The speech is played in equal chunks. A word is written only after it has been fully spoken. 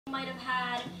might have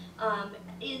had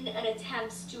in an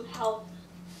attempt to help.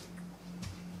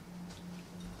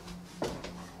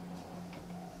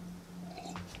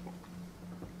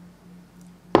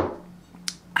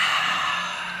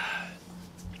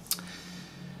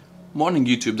 Morning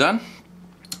YouTube done,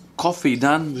 coffee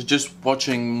done, was just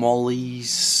watching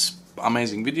Molly's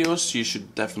amazing videos. You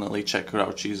should definitely check her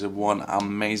out. She's a one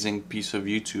amazing piece of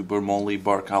YouTuber, Molly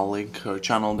Burke. I'll link her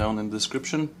channel down in the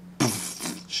description.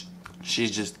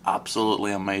 She's just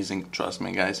absolutely amazing, trust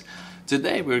me guys.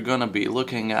 Today we're gonna be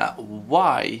looking at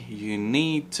why you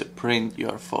need to print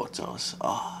your photos.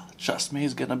 Oh, trust me,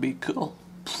 it's gonna be cool.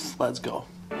 Let's go.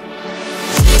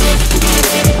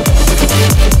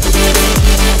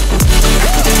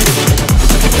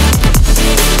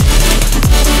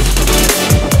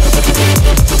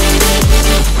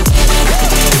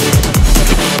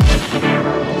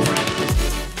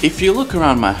 If you look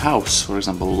around my house, for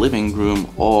example living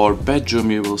room or bedroom,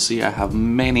 you will see I have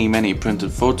many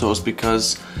printed photos,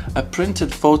 because a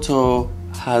printed photo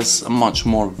has much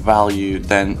more value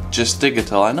than just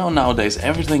digital. I know nowadays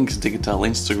everything's digital,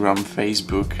 Instagram,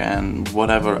 Facebook and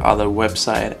whatever other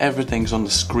website, everything's on the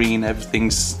screen,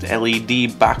 everything's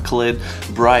LED backlit,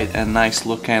 bright and nice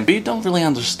looking, but you don't really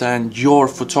understand your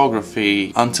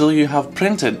photography until you have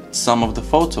printed some of the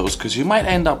photos, because you might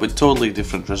end up with totally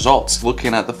different results.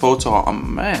 Looking at the photo, oh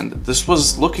man, this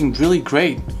was looking really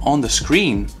great on the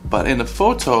screen, but in the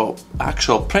photo,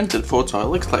 actual printed photo, it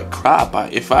looks like crap.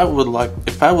 If I would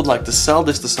like to sell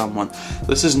this to someone,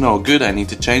 this is no good, I need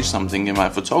to change something in my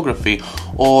photography.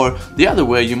 Or the other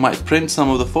way, you might print some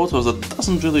of the photos that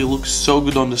doesn't really look so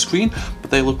good on the screen, but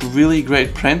they look really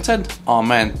great printed. Oh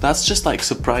man, that's just like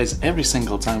surprise every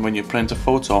single time when you print a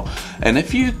photo. And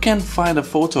if you can find a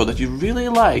photo that you really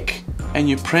like and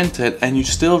you print it and you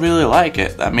still really like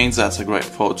it, that means that's a great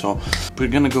photo. We're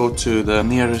gonna go to the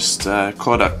nearest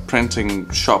Kodak printing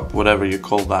shop, whatever you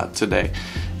call that, today,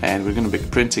 and we're gonna be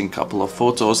printing a couple of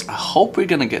photos. I hope we're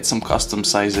gonna get some custom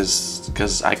sizes,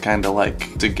 because I kinda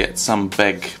like to get some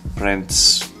big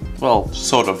prints, well,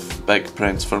 sort of big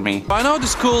prints for me. I know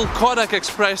this cool Kodak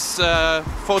Express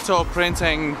photo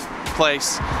printing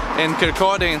place in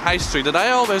Kirkcaldy in High Street that I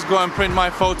always go and print my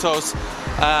photos.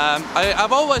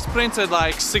 I've always printed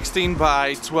like 16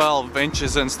 by 12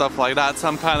 inches and stuff like that,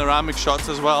 some panoramic shots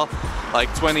as well,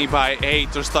 like 20 by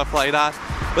 8 or stuff like that.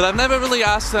 But I've never really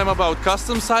asked them about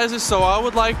custom sizes, so I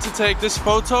would like to take this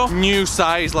photo new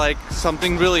size, like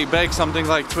something really big, something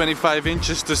like 25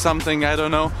 inches to something, I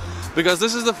don't know. Because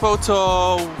this is the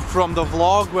photo from the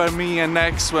vlog where me and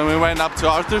Nex, when we went up to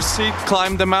Arthur's Seat,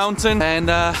 climbed the mountain, and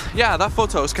yeah, that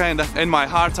photo is kind of in my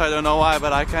heart. I don't know why,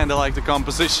 but I kind of like the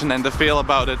composition and the feel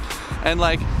about it. And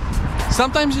like,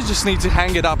 sometimes you just need to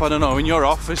hang it up, I don't know, in your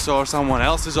office or someone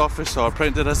else's office, or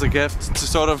print it as a gift to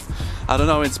sort of, I don't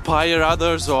know, inspire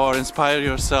others or inspire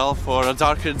yourself for a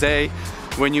darker day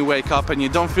when you wake up and you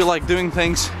don't feel like doing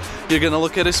things. You're gonna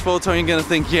look at this photo and you're gonna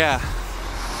think, yeah,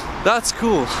 that's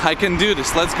cool, I can do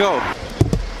this, let's go.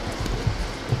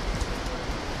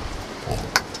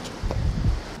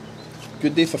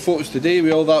 Good day for photos today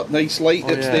with all that nice light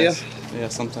that's there. Yeah,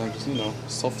 sometimes, you know,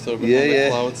 softer with all the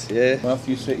clouds. Yeah,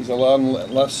 Matthew set his alarm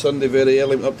last Sunday very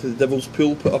early, went up to the Devil's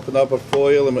Pool, put up an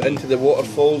Aberfoyle and went into the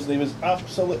waterfalls, and he was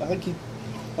absolutely, I think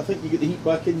you get the heat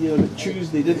back in you on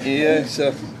Tuesday, didn't you? Yeah,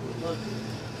 so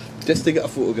just to get a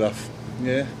photograph.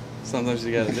 Yeah. Sometimes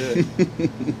you gotta do it.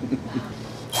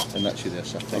 And that's you there,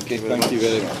 sir. Thank you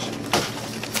very much.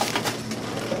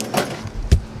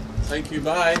 Thank you,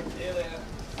 bye.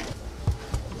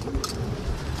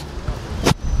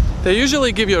 They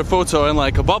usually give you a photo in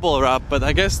like a bubble wrap, but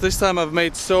I guess this time I've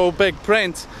made so big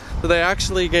print that they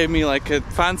actually gave me like a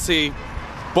fancy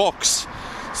box.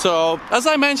 So, as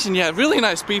I mentioned, yeah, really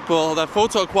nice people. The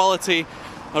photo quality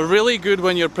are really good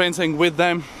when you're printing with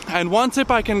them. And one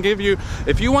tip I can give you,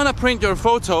 if you want to print your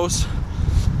photos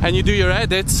and you do your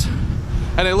edits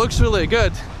and it looks really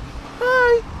good,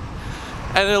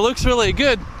 and it looks really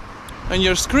good on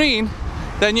your screen,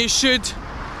 then you should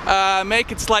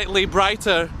make it slightly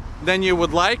brighter than you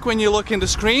would like when you look in the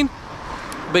screen,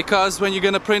 because when you're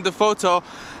gonna print the photo,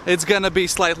 it's gonna be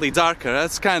slightly darker.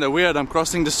 That's kind of weird. I'm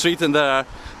crossing the street and there are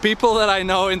people that I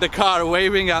know in the car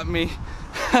waving at me.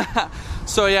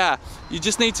 So yeah, you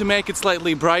just need to make it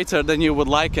slightly brighter than you would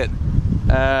like it,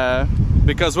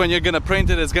 because when you're gonna print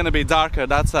it, it's gonna be darker.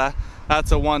 That's a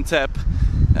one tip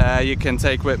you can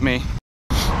take with me.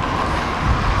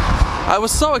 I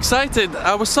was so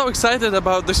excited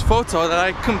about this photo that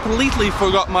I completely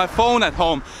forgot my phone at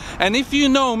home. And if you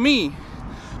know me,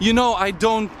 you know, I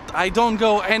don't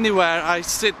go anywhere. I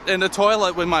sit in the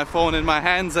toilet with my phone in my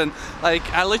hands, and like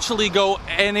I literally go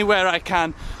anywhere I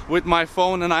can with my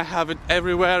phone, and I have it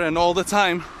everywhere and all the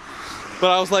time. But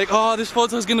I was like, oh, this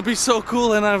photo is gonna be so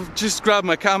cool, and I've just grabbed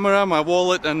my camera, my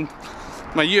wallet, and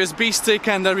my USB stick,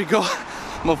 and there we go.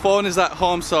 My phone is at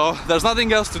home, so there's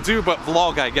nothing else to do but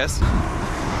vlog, I guess.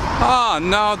 Ah,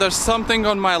 no, there's something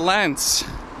on my lens.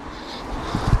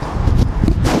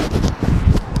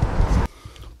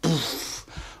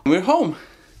 We're home.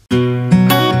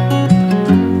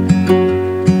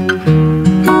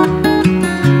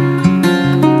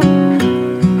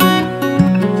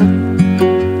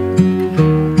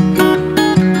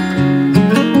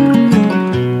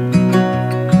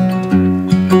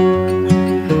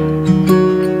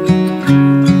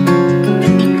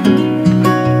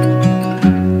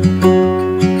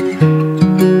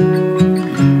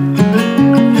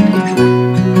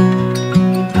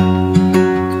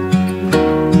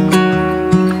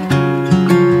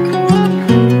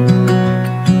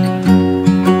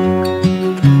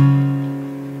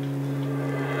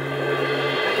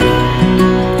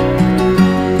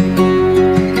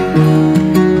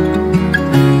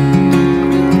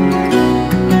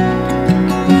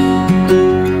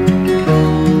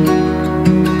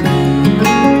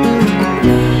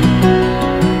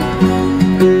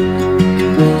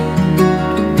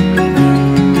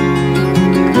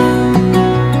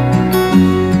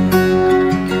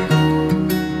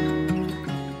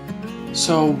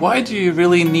 So why do you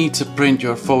really need to print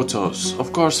your photos?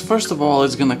 Of course, first of all,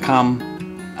 it's gonna come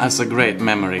as a great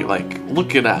memory. Like,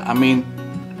 look at that. I mean,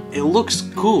 it looks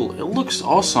cool, it looks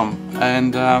awesome.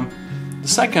 And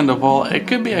second of all, it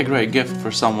could be a great gift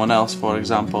for someone else, for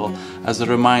example, as a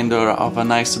reminder of a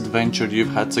nice adventure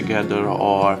you've had together,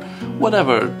 or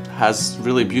whatever has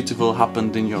really beautiful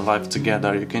happened in your life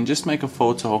together. You can just make a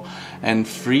photo and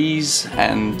freeze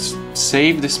and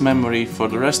save this memory for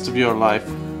the rest of your life.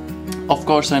 Of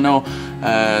course, I know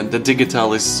the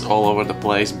digital is all over the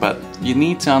place, but you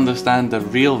need to understand the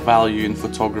real value in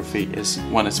photography is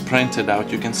when it's printed out.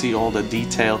 You can see all the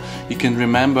detail. You can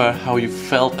remember how you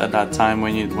felt at that time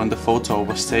when the photo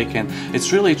was taken.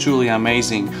 It's really truly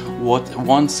amazing what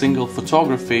one single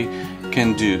photography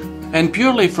can do. And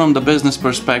purely from the business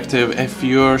perspective, if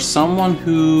you're someone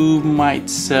who might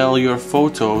sell your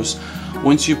photos,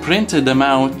 once you printed them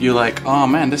out, you're like, oh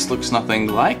man, this looks nothing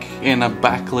like in a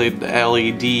backlit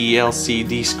LED,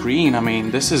 LCD screen. I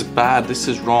mean, this is bad, this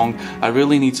is wrong. I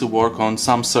really need to work on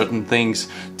some certain things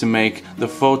to make the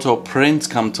photo print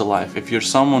come to life, if you're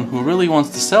someone who really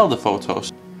wants to sell the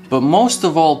photos. But most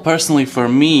of all, personally for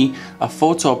me, a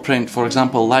photo print, for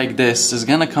example, like this, is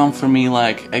gonna come for me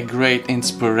like a great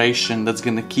inspiration that's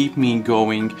gonna keep me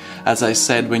going. As I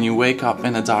said, when you wake up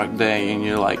in a dark day and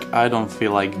you're like, I don't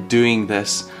feel like doing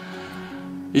this,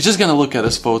 you're just gonna look at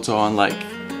this photo and like,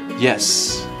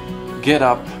 yes, get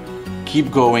up,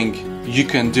 keep going, you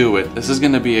can do it. This is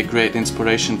gonna be a great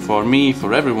inspiration for me,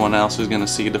 for everyone else who's gonna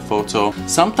see the photo.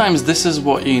 Sometimes this is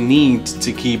what you need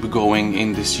to keep going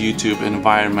in this YouTube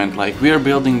environment. Like, we are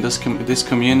building this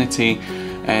community,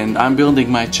 and I'm building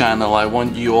my channel. I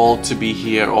want you all to be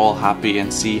here all happy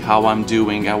and see how I'm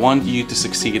doing. I want you to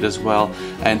succeed as well,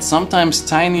 and sometimes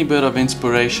tiny bit of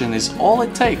inspiration is all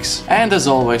it takes. And as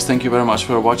always, thank you very much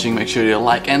for watching. Make sure you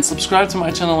like and subscribe to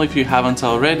my channel if you haven't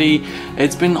already.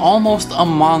 It's been almost a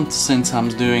month since I'm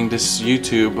doing this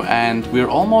YouTube, and we're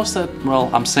almost at, well,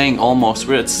 I'm saying almost,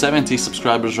 we're at 70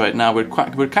 subscribers right now.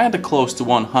 We're kind of close to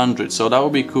 100, so that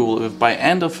would be cool. If by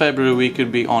end of February we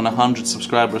could be on 100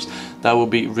 subscribers, that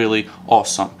would be really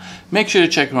awesome. Make sure to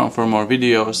check around for more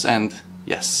videos, and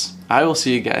yes, I will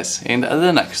see you guys in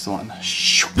the next one.